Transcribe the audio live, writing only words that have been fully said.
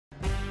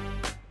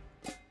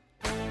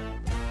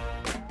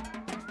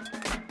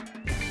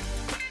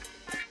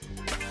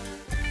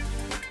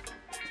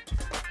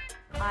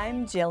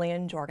I'm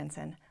Gillian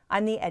Jorgensen.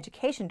 I'm the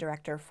Education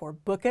Director for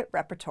Book It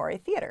Repertory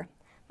Theater.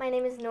 My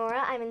name is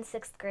Nora. I'm in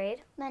 6th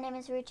grade. My name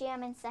is Ruchi.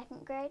 I'm in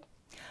 2nd grade.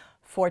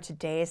 For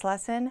today's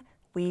lesson,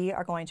 we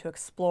are going to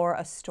explore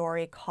a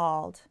story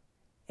called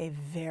A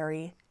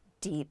Very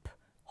Deep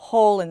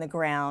Hole in the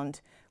Ground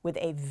with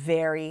a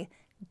Very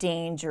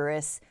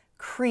Dangerous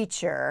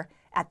Creature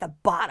at the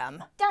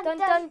bottom. Dun, dun,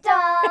 dun,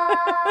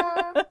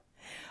 dun.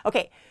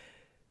 Okay,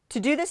 to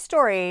do this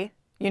story,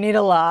 you need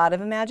a lot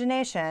of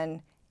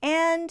imagination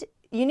and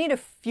you need a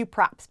few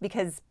props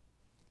because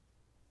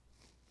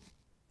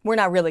we're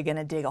not really going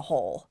to dig a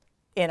hole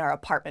in our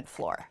apartment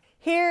floor.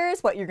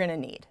 Here's what you're going to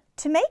need.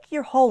 To make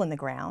your hole in the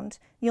ground,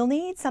 you'll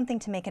need something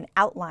to make an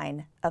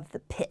outline of the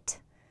pit.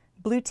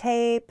 Blue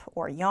tape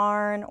or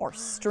yarn or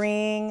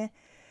string.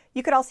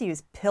 You could also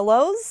use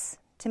pillows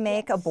to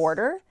make a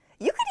border.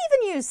 You could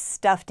even use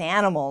stuffed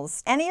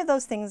animals. Any of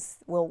those things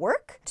will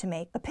work to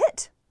make a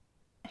pit.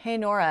 Hey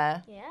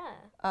Nora.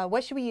 Yeah.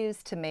 What should we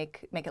use to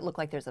make it look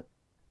like there's a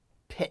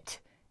pit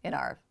in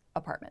our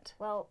apartment?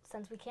 Well,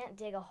 since we can't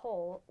dig a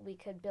hole, we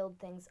could build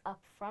things up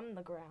from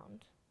the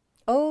ground.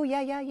 Oh,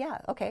 yeah.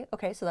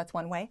 Okay, so that's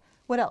one way.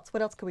 What else?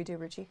 What else could we do,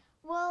 Ruchi?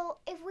 Well,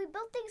 if we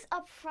built things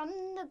up from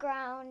the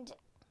ground,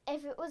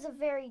 if it was a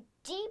very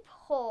deep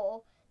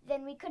hole,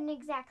 then we couldn't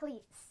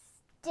exactly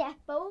step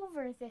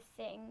over the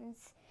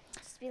things.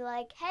 Just be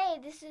like, hey,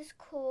 this is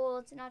cool.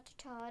 It's not too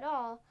tall at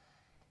all.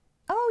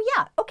 Oh,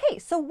 yeah. Okay,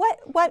 so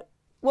what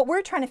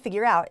we're trying to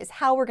figure out is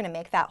how we're going to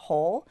make that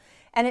hole.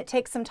 And it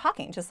takes some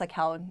talking, just like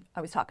how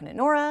I was talking to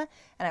Nora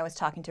and I was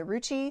talking to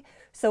Ruchi.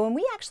 So when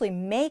we actually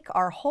make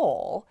our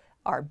hole,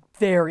 our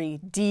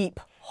very deep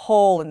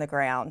hole in the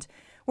ground,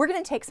 we're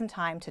going to take some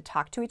time to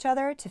talk to each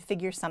other to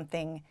figure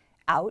something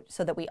out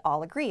so that we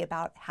all agree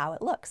about how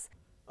it looks.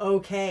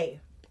 Okay,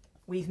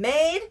 we've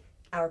made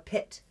our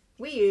pit.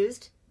 We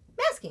used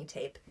masking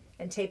tape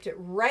and taped it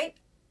right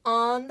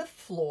on the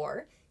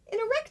floor in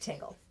a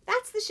rectangle.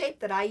 That's the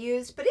shape that I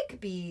used, but it could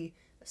be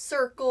a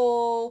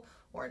circle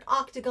or an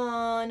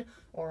octagon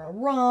or a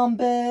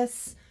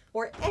rhombus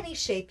or any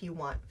shape you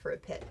want for a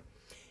pit.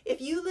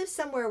 If you live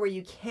somewhere where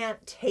you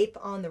can't tape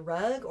on the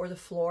rug or the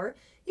floor,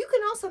 you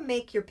can also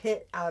make your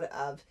pit out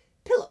of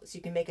pillows.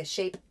 You can make a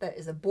shape that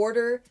is a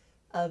border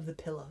of the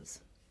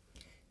pillows.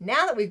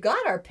 Now that we've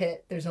got our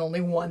pit, there's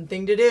only one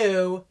thing to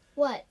do.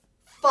 What?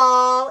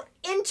 Fall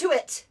into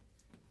it.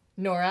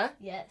 Nora,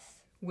 Yes,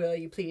 will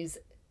you please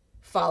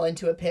fall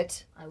into a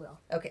pit? I will.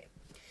 Okay.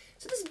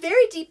 So this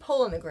very deep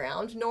hole in the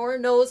ground, Nora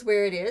knows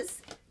where it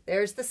is.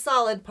 There's the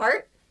solid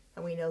part,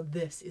 and we know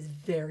this is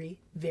very,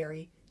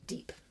 very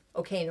deep.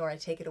 Okay, Nora,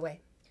 take it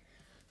away.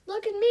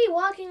 Look at me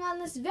walking on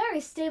this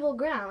very stable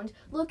ground,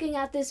 looking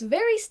at this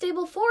very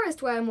stable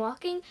forest where I'm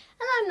walking, and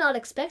I'm not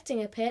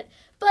expecting a pit,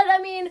 but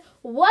I mean,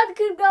 what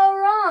could go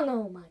wrong?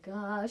 Oh my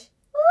gosh.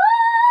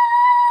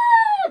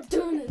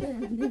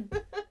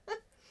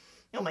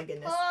 Oh my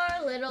goodness.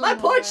 Poor little My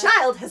poor Nora.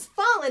 child has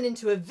fallen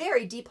into a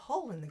very deep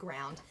hole in the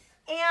ground.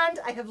 And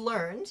I have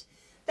learned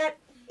that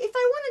if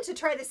I wanted to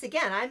try this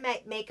again, I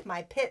might make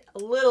my pit a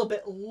little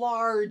bit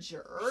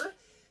larger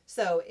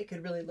so it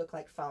could really look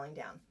like falling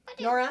down.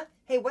 Nora,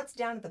 hey, what's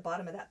down at the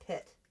bottom of that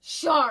pit?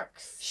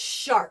 Sharks.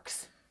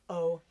 Sharks.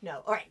 Oh,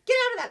 no. All right, get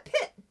out of that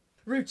pit.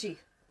 Ruchi,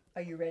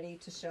 are you ready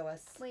to show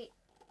us Wait,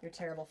 your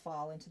terrible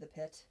fall into the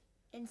pit?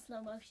 in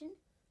slow motion?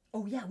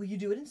 Oh, yeah. Will you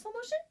do it in slow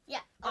motion? Yeah,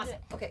 I'll do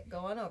Awesome. Okay, go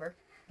on over.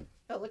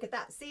 Oh, look at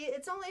that. See,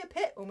 it's only a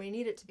pit when we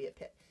need it to be a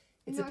pit.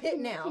 It's a pit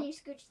now. Can you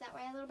scooch that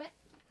way a little bit?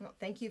 Well,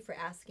 thank you for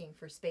asking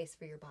for space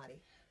for your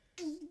body.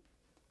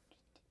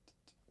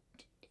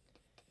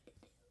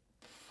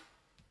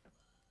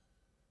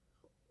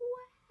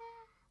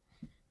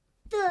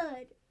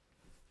 Thud.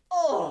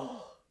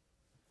 Oh!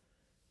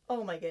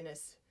 Oh my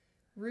goodness.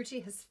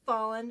 Ruchi has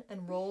fallen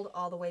and rolled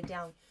all the way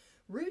down.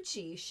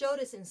 Ruchi showed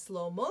us in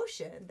slow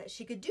motion that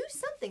she could do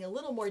something a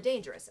little more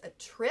dangerous. A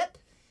trip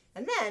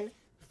and then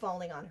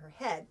falling on her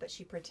head, but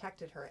she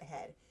protected her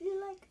head. You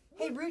like...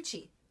 Hey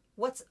Ruchi,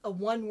 what's a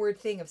one-word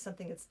thing of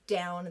something that's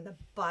down in the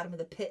bottom of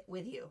the pit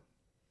with you?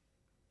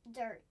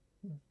 Dirt.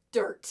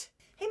 Dirt.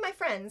 Hey, my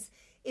friends,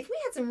 if we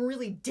had some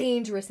really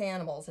dangerous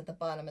animals at the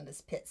bottom of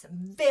this pit, some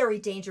very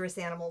dangerous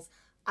animals,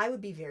 I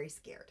would be very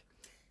scared.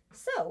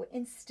 So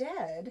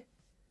instead,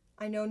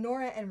 I know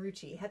Nora and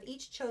Ruchi have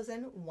each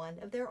chosen one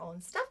of their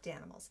own stuffed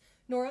animals.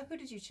 Nora, who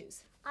did you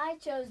choose? I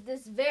chose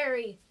this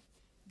very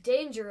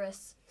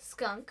dangerous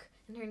skunk,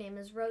 and her name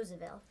is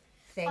Roosevelt.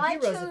 Thank I you,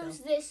 Roosevelt. chose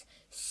this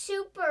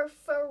super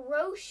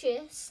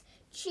ferocious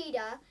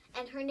cheetah,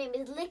 and her name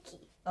is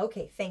Licky.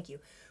 Okay, thank you.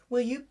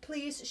 Will you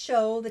please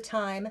show the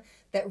time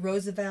that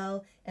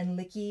Roosevelt and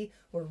Licky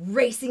were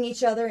racing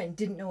each other and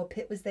didn't know a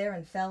pit was there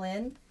and fell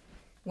in?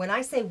 When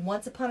I say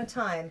once upon a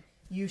time,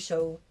 you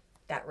show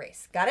that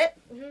race. Got it?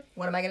 Mm-hmm.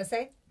 What am I going to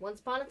say? Once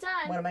upon a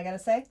time. What am I going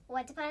to say?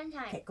 Once upon a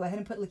time. Okay, go ahead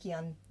and put Licky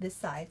on this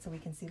side so we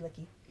can see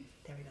Licky.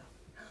 There we go.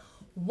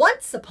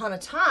 Once upon a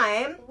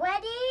time.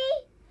 Ready?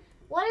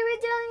 What are we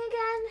doing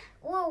again?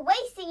 We're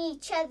racing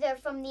each other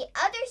from the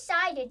other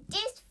side of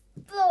this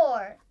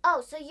floor.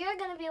 Oh, so you're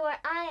gonna be where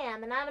I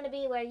am, and I'm gonna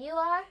be where you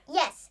are?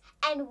 Yes,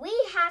 and we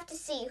have to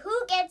see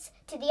who gets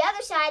to the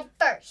other side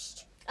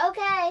first.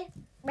 Okay.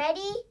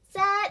 Ready?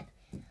 Set.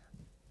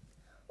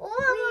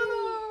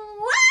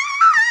 Whoa!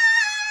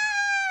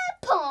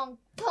 Pong,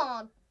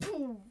 pong,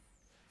 boom.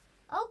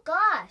 Oh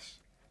gosh.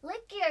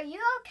 Licky, are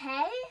you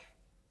okay?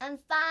 I'm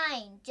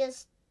fine.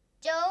 Just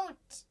don't.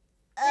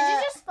 Did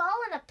you just fall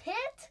in a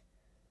pit?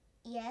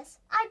 Yes.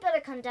 I'd better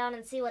come down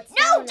and see what's No,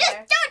 down just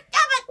there. don't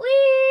stop it.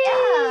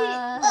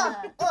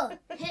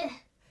 Whee!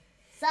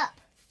 Sup?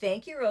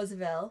 Thank you,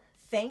 Roosevelt.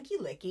 Thank you,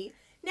 Licky.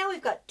 Now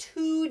we've got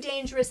 2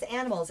 dangerous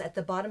animals at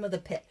the bottom of the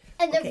pit.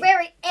 And they're Okay.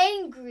 very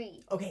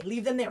angry. Okay,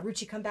 leave them there.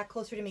 Ruchi, come back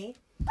closer to me.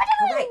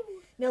 All right.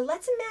 Now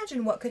let's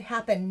imagine what could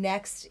happen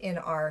next in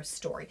our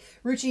story.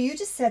 Ruchi, you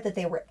just said that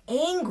they were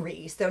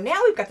angry. So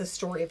now we've got the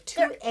story of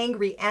 2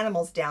 angry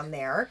animals down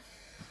there.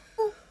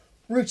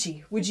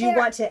 Ruchi, would you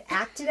want to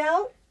act it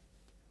out,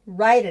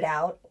 write it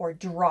out, or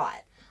draw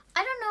it?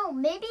 I don't know.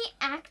 Maybe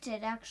act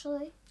it,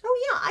 actually.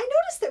 Oh yeah, I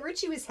noticed that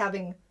Ruchi was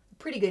having a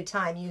pretty good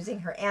time using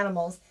her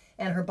animals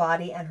and her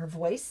body and her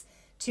voice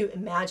to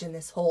imagine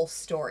this whole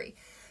story.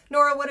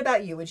 Nora, what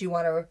about you? Would you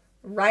want to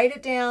write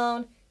it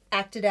down,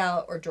 act it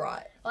out, or draw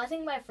it? Well, I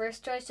think my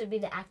first choice would be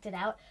to act it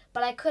out,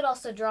 but I could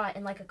also draw it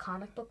in like a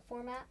comic book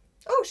format.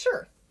 Oh,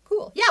 sure.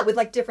 Cool. Yeah, with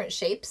like different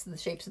shapes, the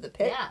shapes of the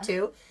pit Yeah.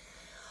 too.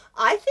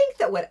 I think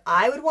that what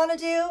I would want to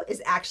do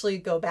is actually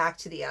go back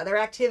to the other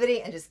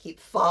activity and just keep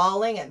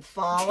falling and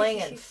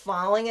falling and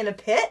falling in a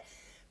pit,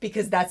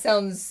 because that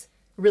sounds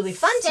really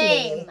fun to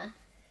me.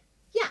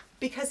 Yeah,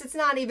 because it's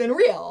not even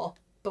real,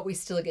 but we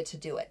still get to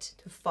do it,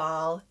 to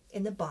fall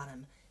in the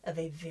bottom of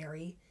a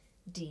very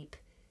deep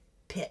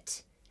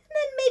pit. And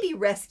then maybe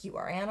rescue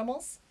our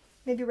animals.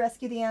 Maybe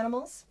rescue the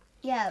animals.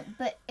 Yeah,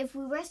 but if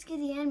we rescue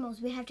the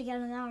animals, we have to get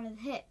them out of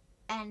the pit.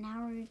 And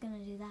how are we going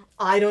to do that?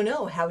 I don't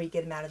know how we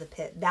get them out of the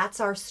pit. That's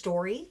our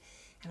story,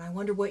 and I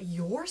wonder what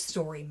your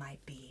story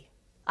might be.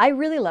 I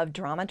really love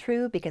Drama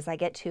True because I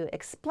get to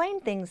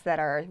explain things that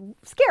are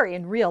scary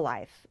in real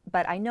life,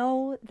 but I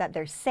know that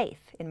they're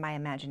safe in my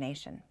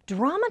imagination.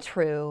 Drama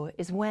True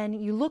is when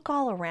you look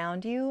all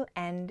around you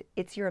and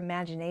it's your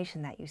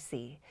imagination that you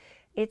see.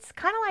 It's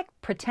kind of like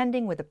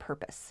pretending with a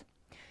purpose.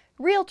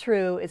 Real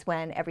True is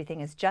when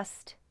everything is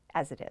just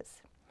as it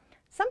is.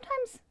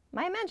 Sometimes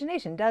my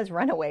imagination does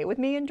run away with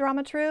me in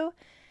Drama True,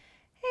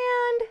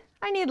 and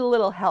I need a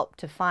little help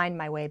to find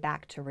my way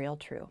back to Real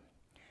True.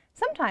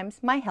 Sometimes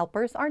my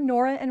helpers are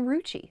Nora and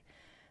Ruchi,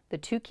 the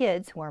 2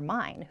 kids who are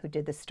mine who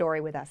did the story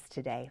with us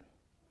today.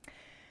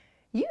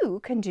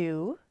 You can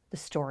do the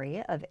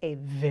story of a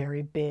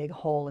very big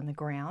hole in the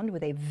ground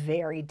with a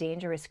very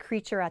dangerous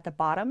creature at the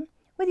bottom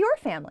with your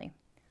family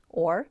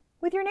or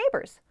with your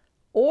neighbors,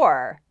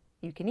 or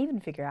you can even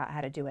figure out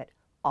how to do it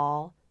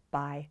all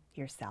by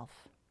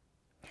yourself.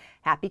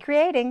 Happy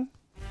creating!